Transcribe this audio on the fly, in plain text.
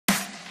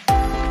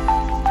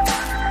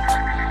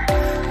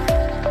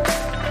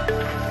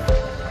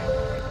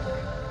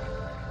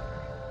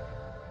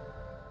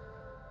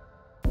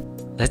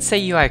Let's say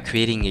you are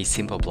creating a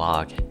simple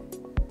blog.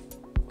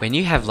 When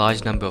you have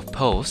large number of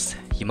posts,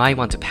 you might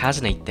want to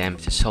paginate them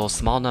to show a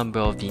small number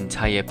of the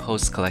entire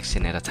post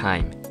collection at a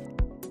time.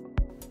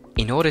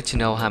 In order to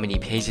know how many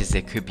pages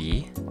there could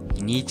be,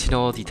 you need to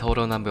know the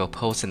total number of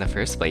posts in the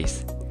first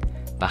place.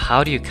 But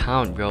how do you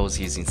count rows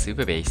using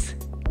Supabase?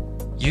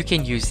 You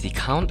can use the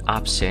count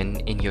option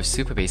in your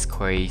Supabase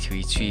query to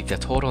retrieve the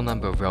total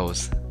number of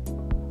rows.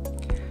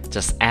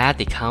 Just add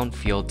the count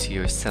field to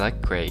your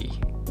select query.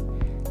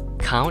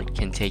 Count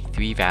can take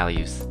three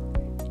values: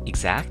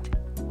 exact,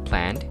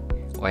 planned,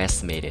 or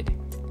estimated.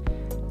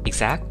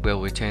 Exact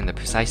will return the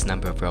precise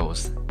number of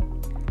rows.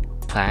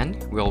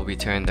 Planned will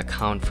return the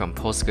count from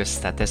Postgres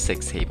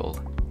statistics table.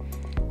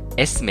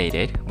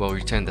 Estimated will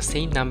return the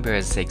same number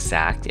as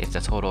exact if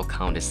the total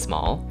count is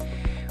small,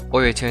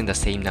 or return the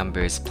same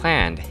number as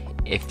planned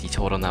if the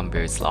total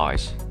number is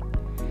large.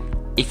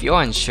 If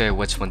you're unsure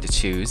which one to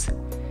choose,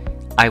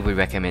 I would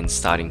recommend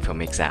starting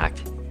from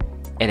exact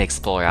and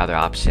explore other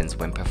options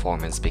when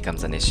performance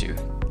becomes an issue.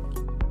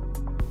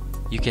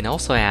 You can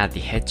also add the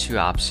head true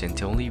option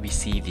to only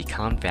receive the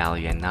count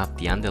value and not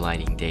the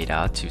underlying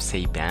data to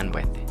save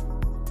bandwidth.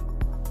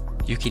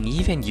 You can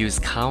even use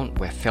count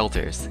with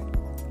filters.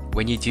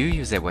 When you do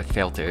use it with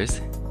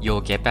filters,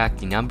 you'll get back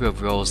the number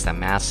of rows that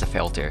match the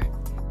filter.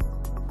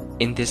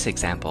 In this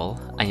example,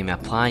 I am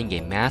applying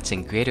a match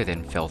and greater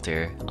than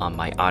filter on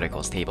my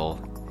articles table.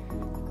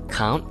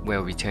 Count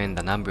will return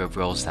the number of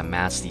rows that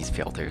match these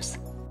filters.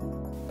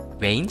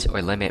 Range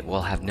or limit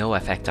will have no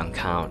effect on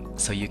count,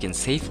 so you can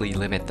safely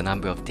limit the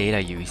number of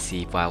data you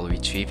receive while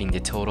retrieving the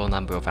total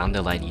number of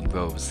underlying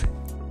rows.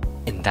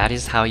 And that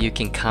is how you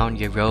can count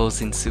your rows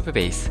in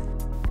Supabase.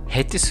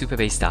 Head to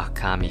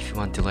supabase.com if you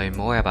want to learn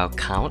more about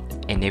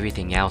count and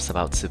everything else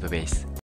about Supabase.